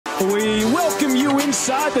We welcome you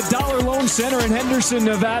inside the Dollar Loan Center in Henderson,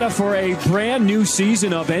 Nevada for a brand new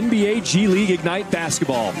season of NBA G League Ignite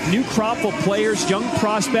basketball. New crop of players, young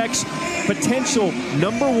prospects, potential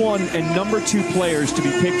 #1 and #2 players to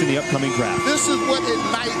be picked in the upcoming draft. This is what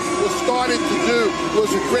Ignite was started to do,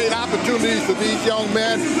 was to create opportunities for these young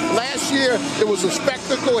men. Last year, it was a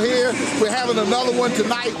spectacle here. We're having another one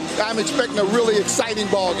tonight. I'm expecting a really exciting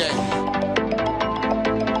ball game.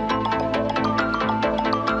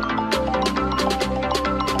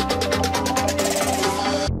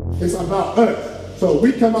 It's about us. So if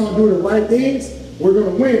we come out and do the right things, we're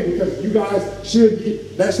going to win because you guys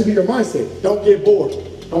that should be your mindset. Don't get bored.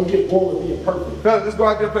 Don't get bored with being perfect. Fellas, let's go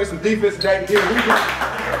out there and play some defense today.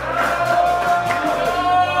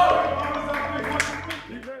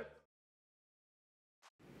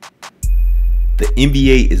 The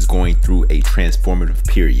NBA is going through a transformative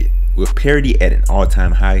period. With parity at an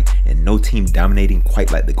all-time high and no team dominating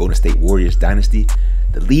quite like the Golden State Warriors dynasty,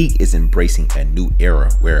 the league is embracing a new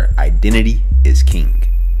era where identity is king.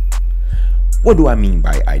 What do I mean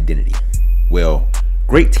by identity? Well,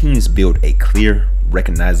 great teams build a clear,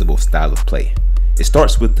 recognizable style of play. It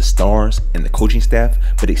starts with the stars and the coaching staff,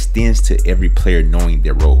 but extends to every player knowing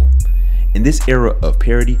their role. In this era of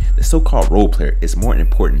parity, the so-called role player is more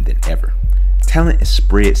important than ever. Talent is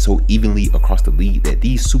spread so evenly across the league that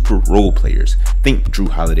these super role players, think Jrue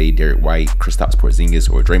Holiday, Derek White, Kristaps Porzingis,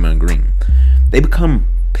 or Draymond Green, they become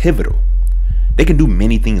pivotal. They can do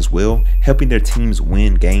many things well, helping their teams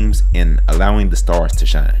win games and allowing the stars to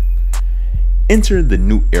shine. Enter the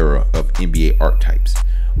new era of NBA archetypes,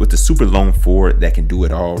 with the super lone forward that can do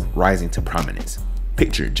it all rising to prominence.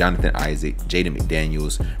 Picture Jonathan Isaac, Jaden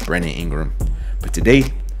McDaniels, Brandon Ingram. But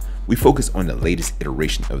today, we focus on the latest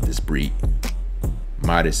iteration of this breed,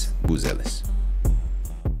 Matas Buzelis.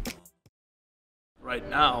 Right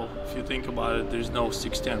now, if you think about it, there's no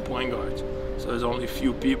 6'10" point guards. So there's only a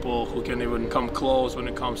few people who can even come close when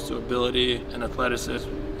it comes to ability and athleticism.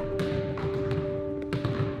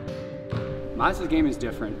 Matas' game is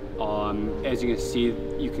different. As you can see,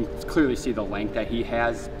 you can clearly see the length that he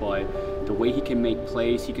has, but the way he can make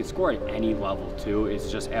plays, he can score at any level too.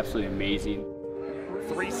 It's just absolutely amazing.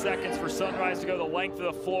 3 seconds for Sunrise to go the length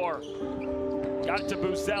of the floor. Got it to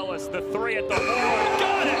Buzelis, the three at the horn,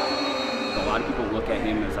 got it! A lot of people look at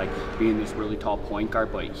him as like being this really tall point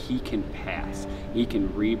guard, but he can pass, he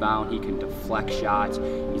can rebound, he can deflect shots.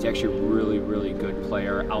 He's actually a really, really good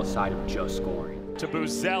player outside of just scoring. To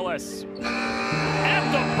Buzelis.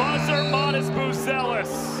 At the buzzer, Matas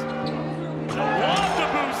Buzelis. Lob to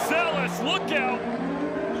Buzelis, look out!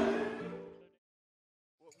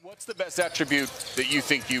 What's the best attribute that you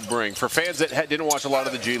think you bring? For fans that didn't watch a lot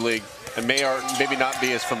of the G League and maybe not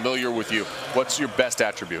be as familiar with you, what's your best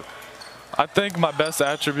attribute? I think my best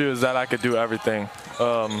attribute is that I could do everything.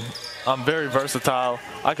 I'm very versatile.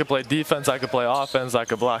 I could play defense, I could play offense, I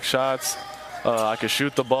could block shots, I could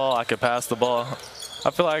shoot the ball, I could pass the ball.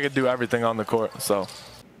 I feel like I could do everything on the court. So.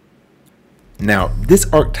 Now, this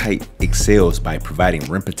archetype excels by providing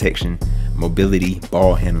rim protection, mobility,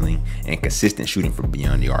 ball handling, and consistent shooting from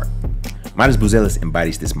beyond the arc. Matas Buzelis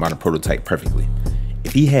embodies this modern prototype perfectly.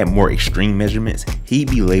 If he had more extreme measurements,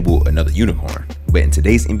 he'd be labeled another unicorn. But in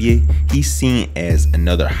today's NBA, he's seen as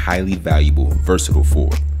another highly valuable, versatile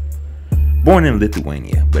forward. Born in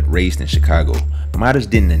Lithuania, but raised in Chicago, Matas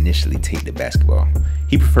didn't initially take to basketball.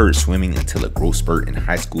 He preferred swimming until a growth spurt in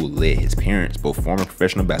high school led his parents, both former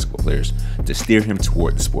professional basketball players, to steer him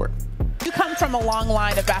toward the sport. You come from a long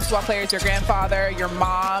line of basketball players. Your grandfather, your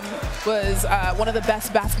mom was one of the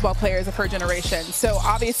best basketball players of her generation. So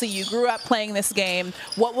obviously you grew up playing this game.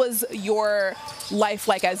 What was your life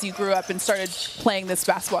like as you grew up and started playing this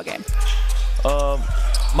basketball game?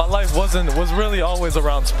 My life was really always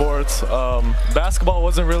around sports. Basketball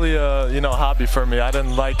wasn't really a hobby for me. I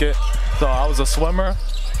didn't like it, so I was a swimmer.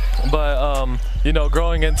 But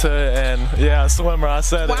growing into it, and yeah, swimmer, I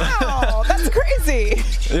said it. Wow, that's crazy.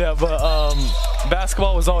 Yeah, but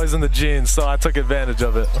basketball was always in the genes, so I took advantage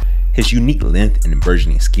of it. His unique length and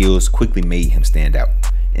burgeoning skills quickly made him stand out.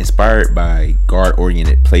 Inspired by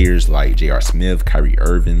guard-oriented players like J.R. Smith, Kyrie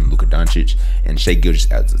Irving, Luka Doncic, and Shai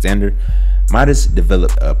Gilgeous-Alexander, Matas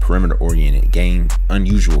developed a perimeter-oriented game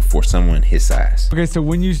unusual for someone his size. Okay, so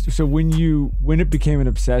when it became an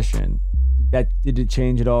obsession, did it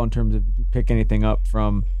change at all in terms of, did you pick anything up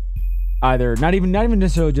from either not even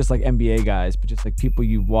necessarily just like NBA guys, but just like people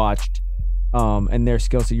you've watched and their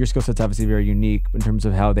skill set? Your skill set's obviously very unique in terms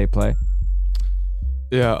of how they play.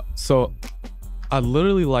 Yeah, so I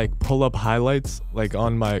literally like pull up highlights like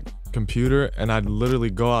on my computer, and I'd literally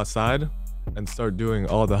go outside and start doing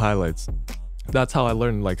all the highlights. That's how I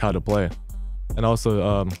learned like how to play. and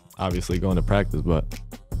also obviously going to practice. But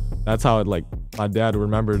that's how it, like, my dad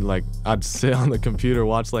remembered, like, I'd sit on the computer,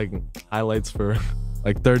 watch like highlights for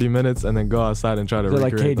like 30 minutes, and then go outside and try to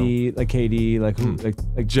recreate them. Like KD, like who,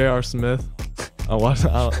 like J.R. Smith.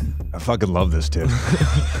 I fucking love this, dude.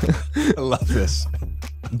 I love this.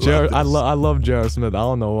 I love J.R. Smith. I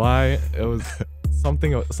don't know why. It was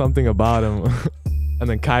something about him. And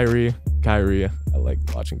then Kyrie. I like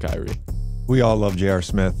watching Kyrie. We all love J.R.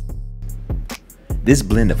 Smith. This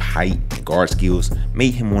blend of height and guard skills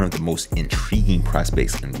made him one of the most intriguing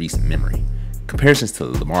prospects in recent memory. Comparisons to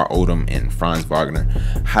Lamar Odom and Franz Wagner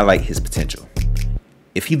highlight his potential.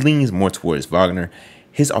 If he leans more towards Wagner,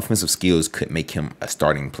 his offensive skills could make him a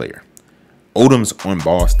starting player. Odom's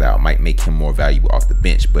on-ball style might make him more valuable off the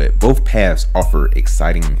bench, but both paths offer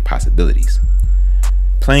exciting possibilities.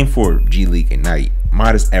 Playing for G League Ignite,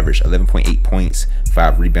 Matas averaged 11.8 points,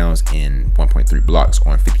 5 rebounds, and 1.3 blocks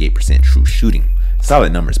on 58% true shooting.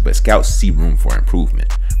 Solid numbers, but scouts see room for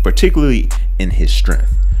improvement, particularly in his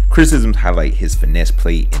strength. Criticisms highlight his finesse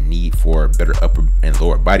play and need for better upper and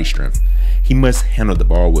lower body strength. He must handle the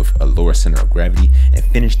ball with a lower center of gravity and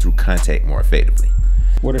finish through contact more effectively.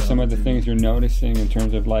 What are some of the things you're noticing in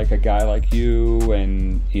terms of like a guy like you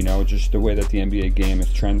and, you know, just the way that the NBA game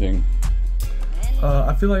is trending?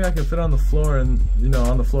 I feel like I can fit on the floor, and, you know,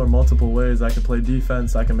 on the floor multiple ways. I can play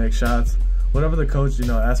defense, I can make shots. Whatever the coach, you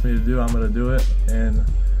know, asks me to do, I'm going to do it. And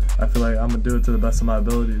I feel like I'm going to do it to the best of my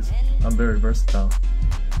abilities. I'm very versatile.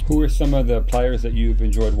 Who are some of the players that you've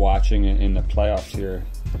enjoyed watching in the playoffs here?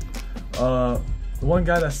 One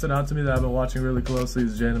guy that stood out to me that I've been watching really closely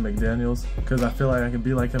is Jaden McDaniels, because I feel like I can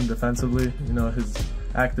be like him defensively. You know, his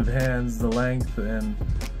active hands, the length, and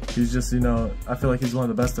he's just, you know, I feel like he's one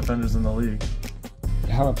of the best defenders in the league.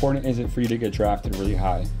 How important is it for you to get drafted really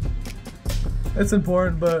high? It's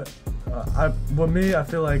important, but with me, I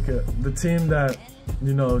feel like the team that,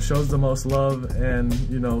 you know, shows the most love and,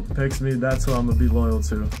 you know, picks me, that's who I'm going to be loyal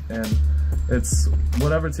to. And it's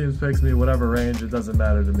whatever team picks me, whatever range, it doesn't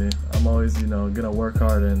matter to me. I'm always, you know, going to work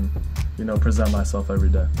hard and, you know, present myself every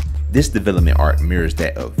day. This development arc mirrors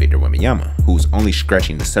that of Victor Wembanyama, who's only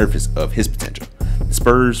scratching the surface of his potential. The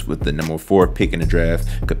Spurs, with the number 4 pick in the draft,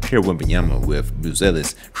 could pair Wembanyama with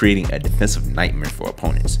Buzelis, creating a defensive nightmare for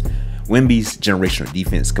opponents. Wemby's generational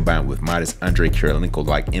defense combined with Matas Andre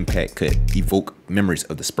Kirilenko-like impact could evoke memories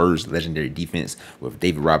of the Spurs' legendary defense with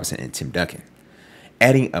David Robinson and Tim Duncan.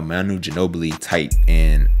 Adding a Manu Ginobili type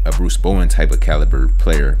and a Bruce Bowen type of caliber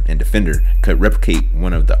player and defender could replicate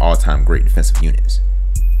one of the all-time great defensive units.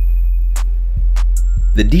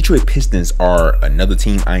 The Detroit Pistons are another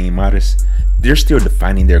team eyeing Matas. They're still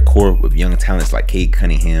defining their core with young talents like Cade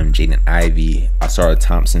Cunningham, Jaden Ivey, Ausar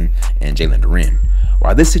Thompson, and Jalen Duren.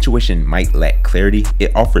 While this situation might lack clarity,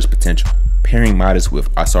 it offers potential. Pairing Matas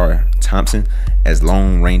with Ausar Thompson as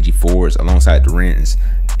long-rangey forwards alongside Duren's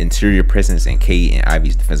interior presence and Cade and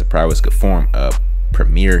Ivey's defensive prowess could form a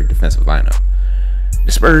premier defensive lineup.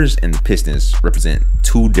 The Spurs and the Pistons represent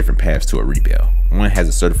two different paths to a rebuild. One has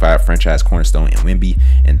a certified franchise cornerstone in Wemby,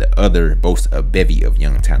 and the other boasts a bevy of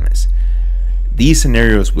young talents. These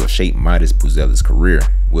scenarios will shape Matas Buzelis' career.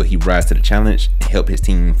 Will he rise to the challenge and help his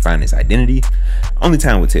team find its identity? Only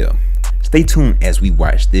time will tell. Stay tuned as we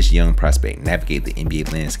watch this young prospect navigate the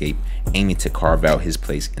NBA landscape, aiming to carve out his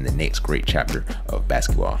place in the next great chapter of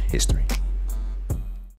basketball history.